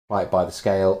right by the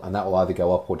scale, and that will either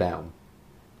go up or down.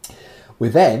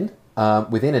 We're then,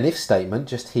 within an if statement,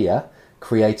 just here,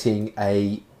 creating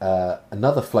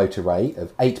another float array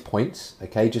of 8 points,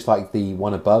 okay, just like the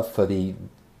one above for the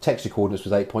texture coordinates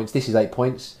was 8 points. This is 8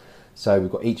 points, so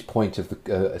we've got each point of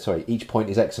the, each point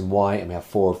is x and y, and we have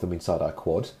 4 of them inside our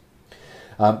quad.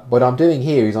 What I'm doing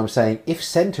here is I'm saying if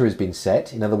center has been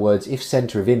set, in other words, if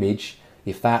center of image,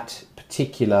 if that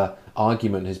particular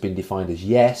argument has been defined as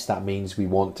yes, that means we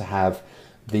want to have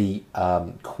the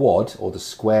quad, or the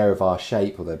square of our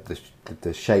shape, or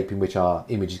the shape in which our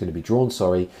image is going to be drawn,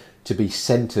 to be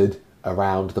centered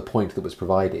around the point that was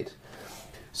provided.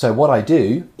 So what I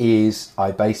do is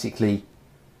I basically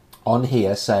on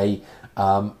here say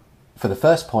for the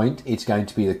first point it's going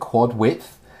to be the quad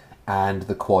width and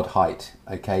the quad height,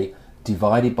 okay,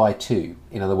 divided by 2.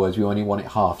 In other words, we only want it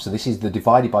half, so this is the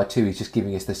divided by 2 is just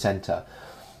giving us the center.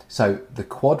 So the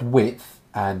quad width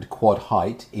and quad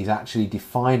height is actually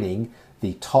defining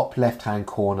the top left hand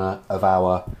corner of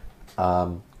our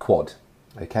quad,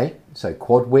 okay. So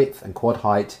quad width and quad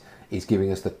height is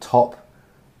giving us the top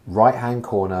right hand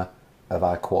corner of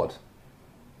our quad,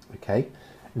 okay.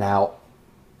 Now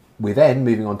we're then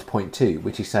moving on to point 2,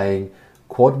 which is saying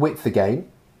quad width again,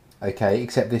 okay,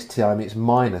 except this time it's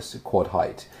minus quad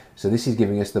height, so this is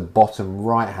giving us the bottom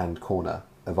right hand corner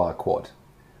of our quad,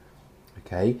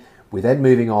 okay. We're then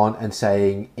moving on and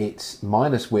saying it's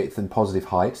minus width and positive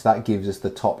height, so that gives us the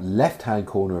top left hand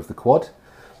corner of the quad.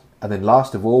 And then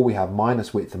last of all, we have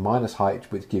minus width and minus height,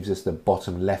 which gives us the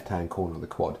bottom left hand corner of the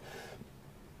quad.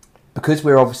 Because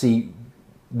we're obviously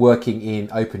working in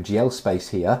OpenGL space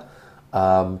here,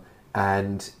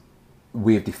 and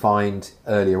we've defined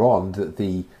earlier on that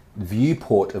the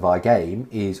viewport of our game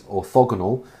is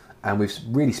orthogonal, and we've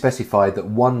really specified that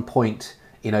 1 point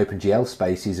in OpenGL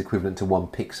space is equivalent to 1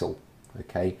 pixel,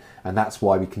 okay, and that's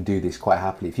why we can do this quite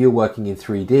happily. If you're working in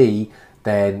 3D,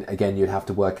 then again you'd have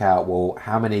to work out, well,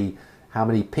 how many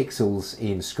pixels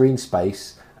in screen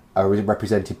space are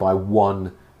represented by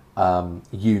 1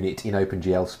 unit in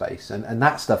OpenGL space, and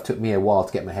that stuff took me a while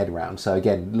to get my head around. So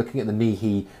again, looking at the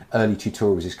Nihi early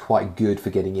tutorials is quite good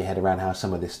for getting your head around how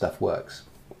some of this stuff works.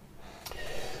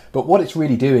 But what it's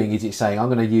really doing is it's saying I'm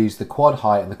going to use the quad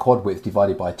height and the quad width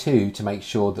divided by 2 to make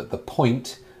sure that the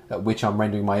point at which I'm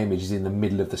rendering my image is in the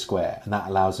middle of the square, and that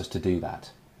allows us to do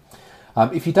that.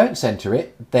 If you don't center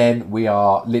it, then we're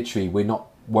not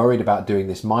worried about doing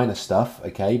this minus stuff,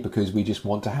 okay, because we just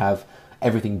want to have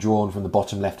everything drawn from the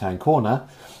bottom left hand corner.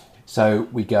 So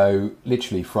we go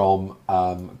literally from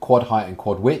quad height and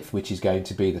quad width, which is going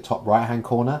to be the top right hand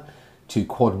corner, to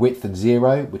quad width and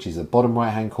 0, which is the bottom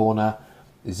right hand corner,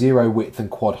 0 width and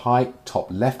quad height, top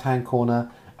left hand corner,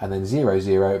 and then 0,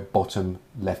 0, bottom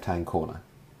left hand corner,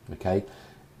 okay.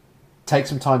 Take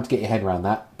some time to get your head around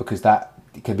that, because that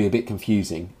can be a bit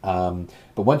confusing,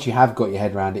 but once you have got your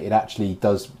head around it, it actually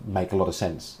does make a lot of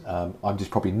sense. I'm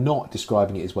just probably not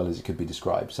describing it as well as it could be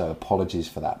described, so apologies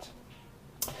for that.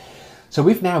 So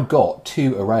we've now got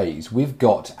 2 arrays. We've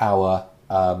got our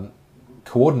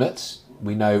coordinates.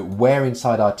 We know where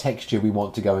inside our texture we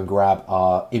want to go and grab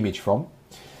our image from.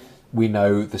 We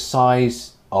know the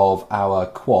size of our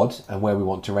quad and where we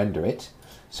want to render it.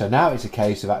 So now it's a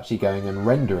case of actually going and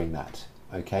rendering that,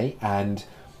 okay? And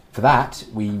for that,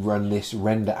 we run this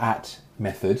render at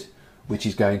method, which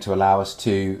is going to allow us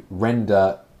to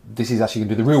render. This is actually going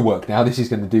to do the real work now. This is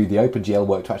going to do the OpenGL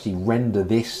work to actually render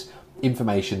this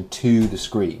information to the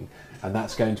screen. And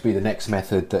that's going to be the next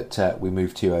method that we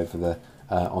move to over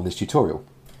on this tutorial.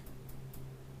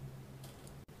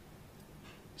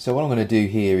 So what I'm going to do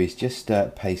here is just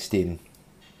paste in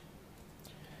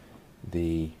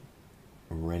the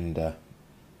render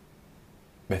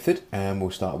method, and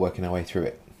we'll start working our way through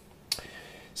it.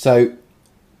 So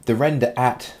the render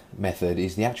at method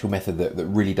is the actual method that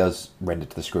really does render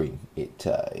to the screen. It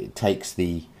takes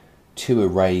the 2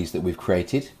 arrays that we've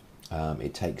created.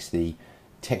 It takes the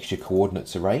texture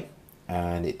coordinates array,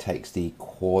 and it takes the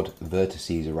quad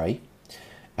vertices array,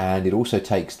 and it also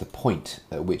takes the point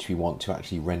at which we want to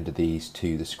actually render these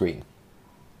to the screen.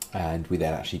 And we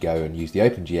then actually go and use the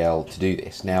OpenGL to do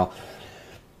this. Now,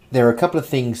 there are a couple of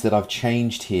things that I've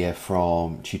changed here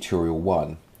from tutorial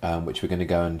 1, which we're going to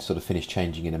go and sort of finish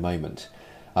changing in a moment.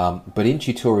 But in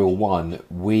tutorial 1,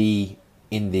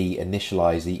 in the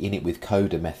initialize the init with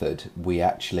coder method, we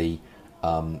actually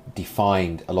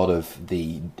defined a lot of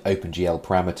the OpenGL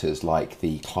parameters, like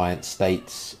the client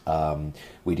states.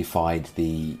 We defined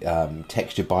the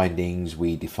texture bindings.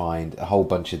 We defined a whole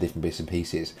bunch of different bits and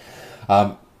pieces.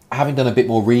 Having done a bit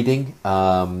more reading,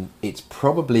 it's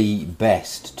probably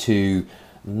best to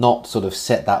not sort of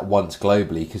set that once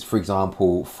globally, because for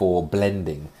example, for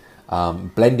blending,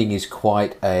 Blending is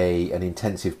quite an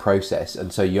intensive process,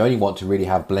 and so you only want to really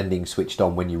have blending switched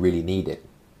on when you really need it.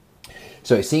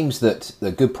 So it seems that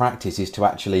the good practice is to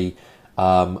actually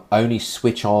only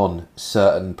switch on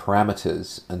certain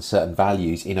parameters and certain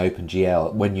values in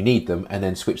OpenGL when you need them, and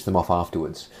then switch them off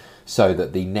afterwards, so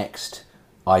that the next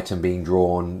item being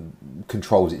drawn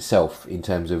controls itself in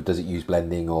terms of does it use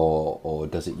blending or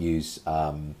does it use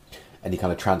any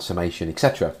kind of transformation,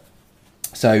 etc.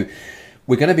 So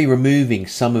we're going to be removing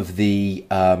some of the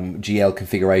GL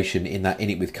configuration in that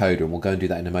init with coder, and we'll go and do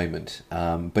that in a moment.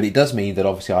 But it does mean that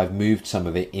obviously I've moved some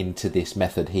of it into this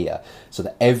method here, so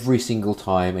that every single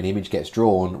time an image gets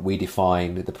drawn, we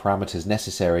define the parameters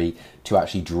necessary to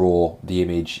actually draw the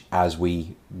image as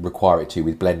we require it to,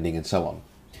 with blending and so on.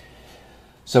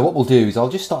 So what we'll do is I'll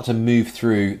just start to move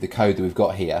through the code that we've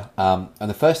got here. And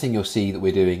the first thing you'll see that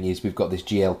we're doing is we've got this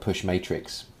GL push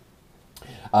matrix.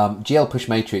 GL push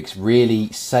matrix really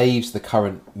saves the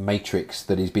current matrix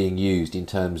that is being used in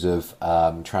terms of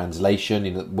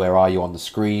translation, where are you on the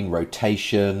screen,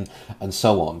 rotation, and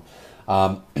so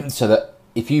on. So that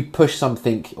if you push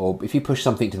something, or if you push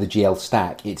something to the GL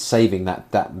stack, it's saving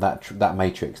that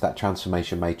matrix, that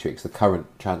transformation matrix, the current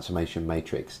transformation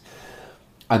matrix.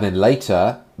 And then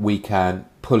later we can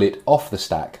pull it off the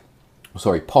stack,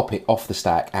 pop it off the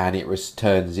stack, and it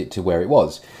returns it to where it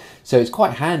was. So it's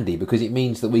quite handy because it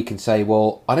means that we can say,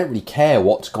 well, I don't really care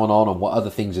what's gone on and what other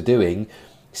things are doing,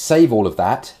 save all of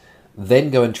that, then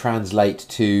go and translate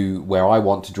to where I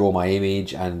want to draw my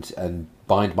image and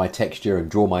bind my texture and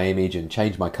draw my image and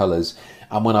change my colors.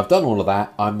 And when I've done all of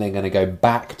that, I'm then going to go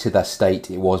back to the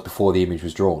state it was before the image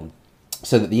was drawn,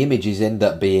 so that the images end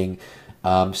up being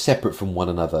separate from one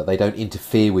another. They don't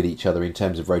interfere with each other in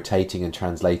terms of rotating and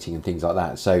translating and things like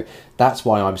that. So that's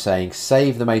why I'm saying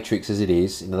save the matrix as it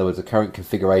is, in other words the current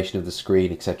configuration of the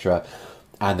screen, etc.,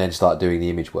 and then start doing the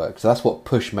image work. So that's what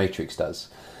push matrix does.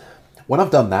 When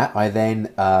I've done that, I then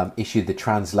issue the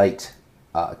translate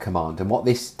command, and what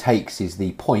this takes is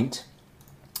the point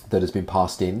that has been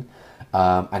passed in,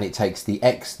 and it takes the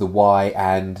X, the Y,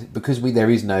 and because there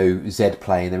is no Z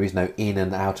plane, there is no in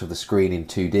and out of the screen in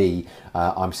 2D,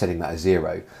 I'm setting that as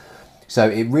 0. So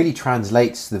it really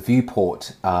translates the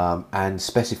viewport and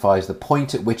specifies the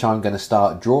point at which I'm going to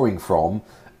start drawing from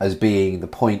as being the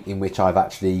point in which I've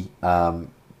actually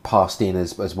passed in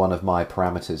as one of my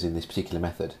parameters in this particular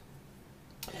method.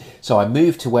 So I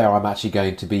move to where I'm actually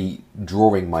going to be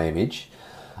drawing my image.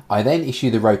 I then issue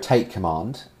the rotate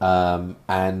command,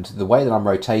 and the way that I'm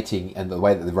rotating and the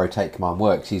way that the rotate command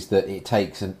works is that it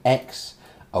takes an X,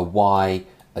 a Y,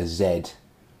 a Z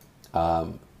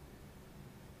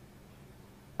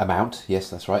amount. Yes,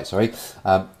 that's right, sorry.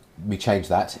 We changed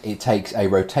that. It takes a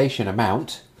rotation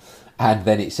amount, and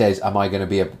then it says, am I going to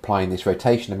be applying this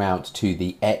rotation amount to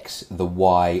the X, the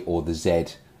Y, or the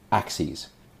Z axes?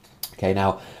 Okay,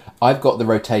 now I've got the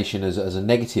rotation as a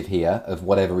negative here of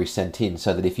whatever is sent in,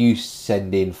 so that if you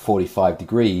send in 45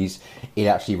 degrees, it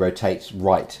actually rotates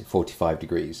right 45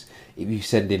 degrees. If you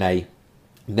send in a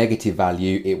negative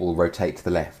value, it will rotate to the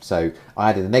left. So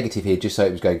I added a negative here just so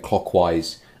it was going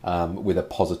clockwise with a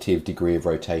positive degree of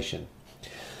rotation.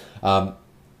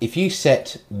 If you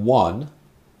set 1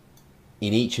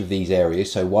 in each of these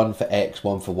areas, so 1 for X,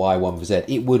 1 for Y, 1 for Z,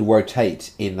 it would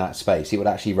rotate in that space. It would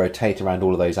actually rotate around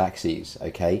all of those axes,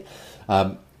 okay?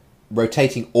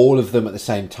 Rotating all of them at the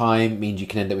same time means you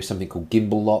can end up with something called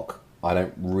gimbal lock. I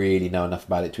don't really know enough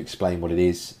about it to explain what it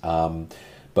is,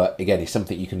 but again, it's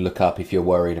something you can look up if you're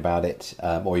worrying about it,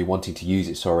 or you're wanting to use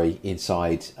it, sorry,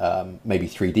 inside maybe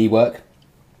 3D work.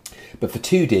 But for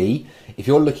 2D, if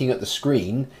you're looking at the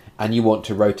screen and you want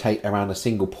to rotate around a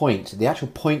single point, the actual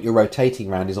point you're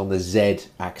rotating around is on the Z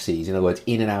axis, in other words,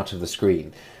 in and out of the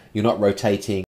screen. You're not rotating